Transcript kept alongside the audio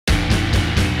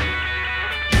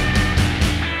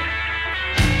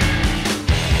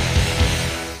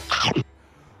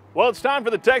Well, it's time for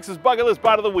the Texas Bucket List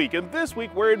Bite of the Week, and this week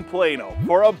we're in Plano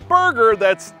for a burger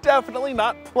that's definitely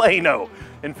not Plano.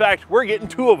 In fact, we're getting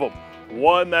two of them.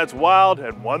 One that's wild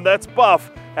and one that's buff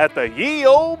at the Ye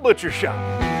Olde Butcher Shop.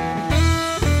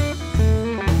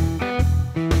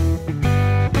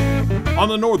 On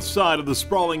the north side of the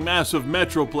sprawling massive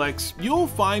metroplex, you'll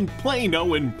find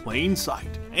Plano in plain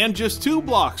sight. And just 2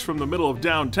 blocks from the middle of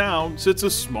downtown sits a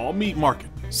small meat market,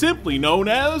 simply known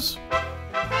as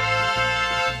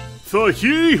the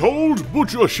Ye Olde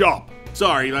Butcher Shop.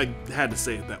 Sorry, I had to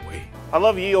say it that way. I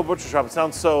love Ye Olde Butcher Shop. It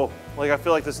sounds so, like I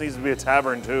feel like this needs to be a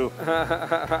tavern too.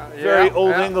 Very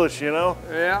old English, you know?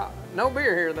 Yeah, no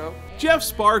beer here though. Jeff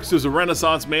Sparks is a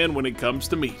Renaissance man when it comes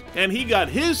to meat, and he got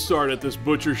his start at this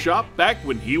butcher shop back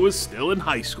when he was still in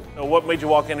high school. Now, what made you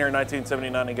walk in here in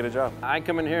 1979 and get a job? I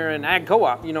come in here in ag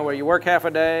co-op, you know, where you work half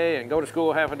a day and go to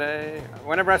school half a day.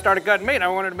 Whenever I started cutting meat, I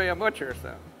wanted to be a butcher,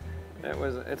 so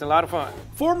it's a lot of fun.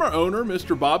 Former owner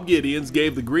Mr. Bob Gideons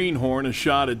gave the Greenhorn a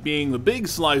shot at being the big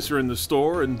slicer in the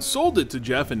store and sold it to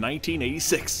Jeff in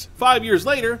 1986. 5 years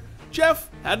later,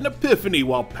 Jeff had an epiphany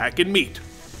while packing meat.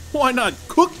 Why not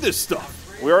cook this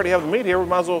stuff? We already have the meat here, we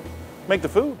might as well make the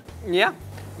food. Yeah,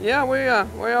 we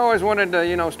always wanted to,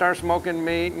 you know, start smoking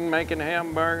meat and making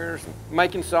hamburgers,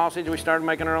 making sausage. We started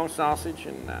making our own sausage,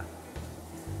 and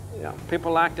yeah,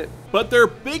 people liked it. But their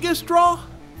biggest draw?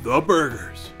 The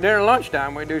burgers. During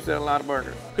lunchtime, we do sell a lot of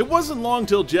burgers. It wasn't long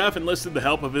till Jeff enlisted the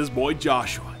help of his boy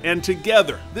Joshua, and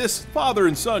together, this father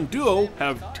and son duo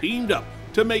have teamed up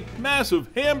to make massive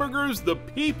hamburgers the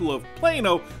people of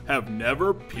Plano have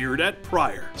never peered at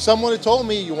prior. Someone had told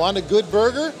me, you want a good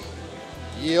burger?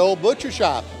 Ye Olde Butcher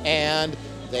Shop, and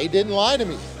they didn't lie to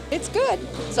me. It's good,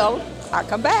 so I'll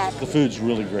come back. The food's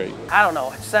really great. I don't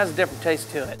know, it just has a different taste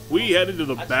to it. We headed to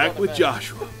the back with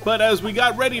Joshua, but as we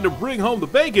got ready to bring home the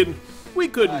bacon, we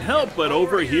couldn't help but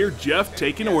overhear Jeff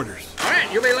taking orders. All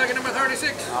right, you'll be looking at number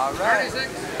 36. All right.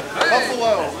 36. Hey.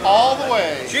 Buffalo, all the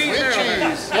way. Cheese with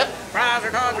cheese. Yep. Fries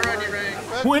or tots or onion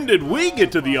rings. When did we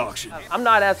get to the auction? I'm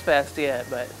not as fast yet,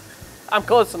 but I'm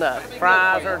close enough.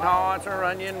 Fries or tots or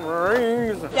onion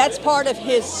rings. That's part of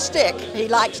his stick. He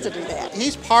likes to do that.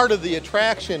 He's part of the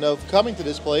attraction of coming to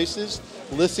this place is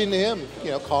listening to him,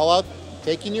 you know, call out,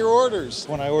 taking your orders.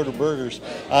 When I order burgers,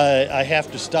 I have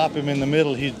to stop him in the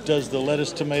middle. He does the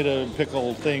lettuce, tomato, and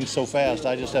pickle thing so fast,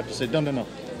 I just have to say, no,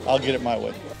 I'll get it my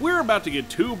way. We're about to get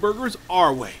 2 burgers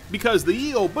our way, because the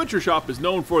Ye Olde Butcher Shop is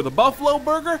known for the Buffalo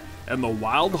Burger and the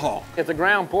Wild Hog. It's a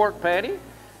ground pork patty.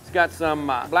 It's got some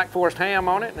Black Forest ham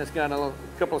on it, and it's got a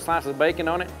couple of slices of bacon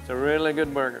on it. It's a really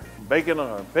good burger. Bacon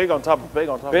on pig on top of pig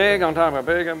on top of pig on top of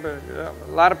pig on pig. Yeah,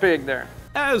 a lot of pig there.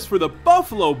 As for the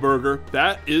Buffalo Burger,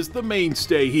 that is the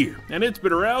mainstay here, and it's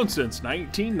been around since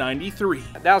 1993.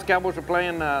 Dallas Cowboys were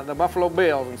playing the Buffalo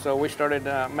Bills, and so we started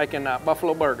making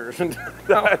Buffalo burgers.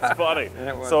 That's funny.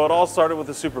 So it all started with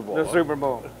the Super Bowl. The Super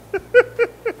Bowl.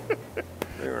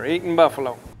 We were eating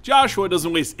buffalo. Joshua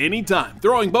doesn't waste any time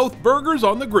throwing both burgers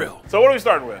on the grill. So what are we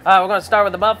starting with? We're going to start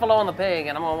with the buffalo and the pig,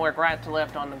 and I'm going to work right to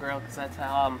left on the grill because that's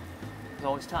how it's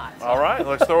always tied. So. All right,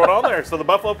 let's throw it on there. So the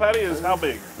buffalo patty is how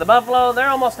big? The buffalo, they're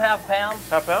almost a half pound.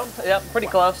 Half pound? Yep, pretty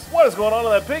close. What is going on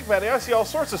in that pig patty? I see all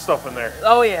sorts of stuff in there.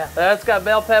 Oh yeah, it's got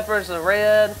bell peppers,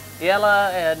 red, yellow,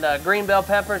 and green bell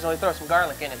peppers, and we throw some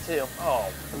garlic in it too.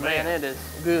 Oh man, it is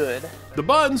good. The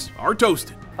buns are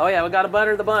toasted. Oh yeah, we got to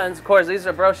butter the buns. Of course, these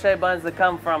are brochet buns that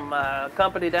come from a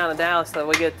company down in Dallas that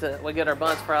we get our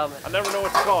buns from. I never know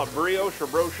what to call it, brioche or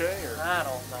brochet or? I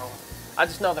don't know. I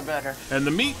just know they're better. And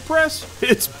the meat press,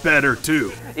 it's better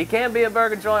too. You can't be a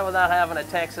burger joint without having a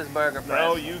Texas burger press.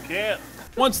 No, you can't.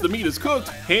 Once the meat is cooked,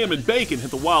 ham and bacon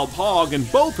hit the Wild Hog, and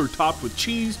both are topped with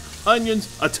cheese,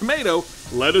 onions, a tomato,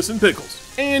 lettuce, and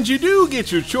pickles. And you do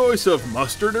get your choice of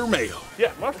mustard or mayo.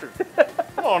 Yeah, mustard.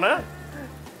 Come on now.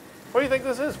 What do you think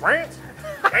this is, France?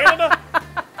 Canada?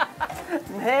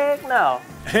 Heck no.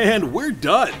 And we're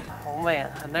done. Oh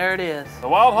man, and there it is. The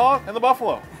Wild Hog and the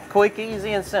Buffalo. Quick,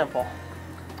 easy, and simple.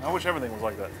 I wish everything was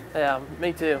like that. Yeah,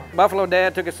 me too. Buffalo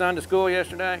dad took his son to school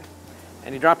yesterday,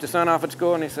 and he dropped his son off at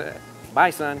school, and he said,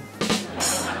 "Bye, son."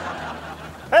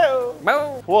 Hey-o.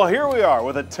 Boom. Well, here we are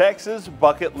with a Texas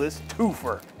bucket list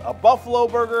twofer. A buffalo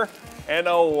burger and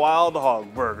a wild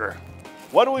hog burger.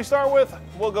 What do we start with?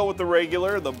 We'll go with the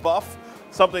regular, the buff,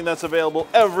 something that's available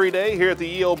every day here at the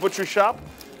Ye Olde Butcher Shop.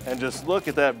 And just look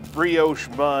at that brioche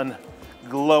bun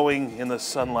glowing in the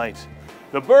sunlight.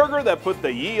 The burger that put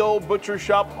the Ye Olde Butcher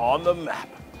Shop on the map.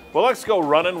 Well, let's go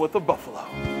running with the buffalo.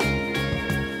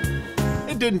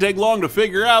 It didn't take long to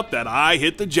figure out that I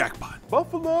hit the jackpot.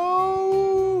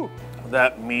 Buffalo!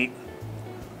 That meat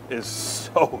is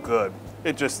so good.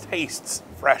 It just tastes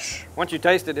fresh. Once you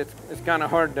taste it, it's kind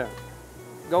of hard to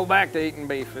go back to eating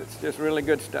beef. It's just really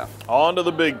good stuff. On to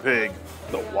the big pig,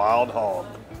 the wild hog.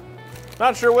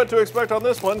 Not sure what to expect on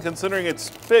this one, considering it's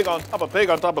pig on top of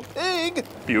pig on top of pig.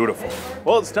 Beautiful.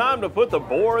 Well, it's time to put the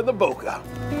boar in the boca.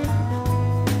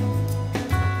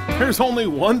 There's only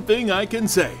one thing I can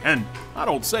say, and I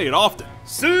don't say it often.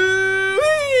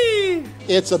 Sweet!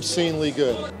 It's obscenely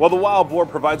good. Well, the wild boar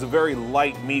provides a very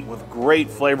light meat with great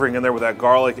flavoring in there with that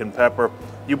garlic and pepper.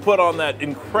 You put on that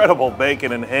incredible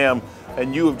bacon and ham,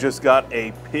 and you have just got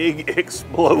a pig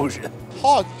explosion.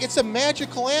 Hog, it's a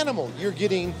magical animal. You're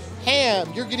getting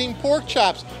ham, you're getting pork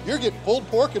chops, you're getting pulled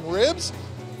pork and ribs,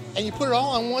 and you put it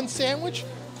all on one sandwich?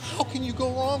 How can you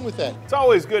go wrong with that? It's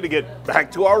always good to get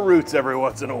back to our roots every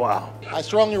once in a while. I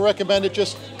strongly recommend it.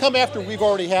 Just come after we've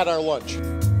already had our lunch.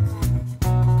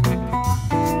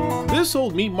 This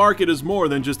old meat market is more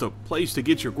than just a place to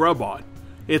get your grub on.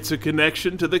 It's a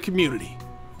connection to the community,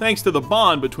 thanks to the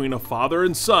bond between a father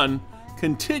and son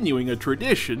continuing a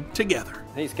tradition together.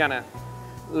 He's kind of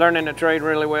learning the trade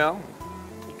really well,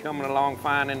 coming along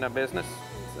fine in the business.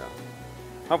 So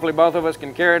hopefully both of us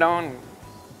can carry it on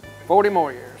 40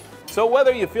 more years. So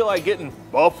whether you feel like getting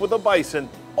buff with a bison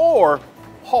or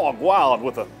hog wild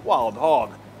with a wild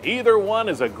hog, either one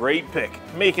is a great pick,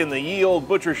 making the ye old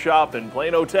butcher shop in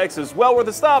Plano, Texas well worth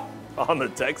a stop on the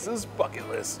Texas bucket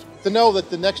list. To know that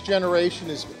the next generation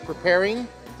is preparing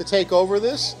to take over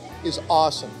this is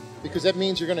awesome, because that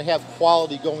means you're going to have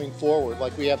quality going forward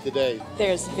like we have today.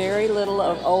 There's very little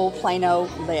of old Plano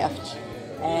left,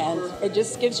 and it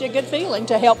just gives you a good feeling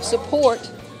to help support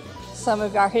some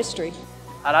of our history.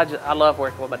 I love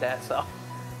working with my dad, so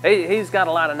he's got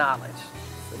a lot of knowledge.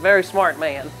 He's a very smart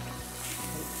man.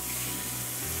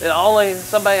 Only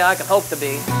somebody I can hope to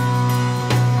be.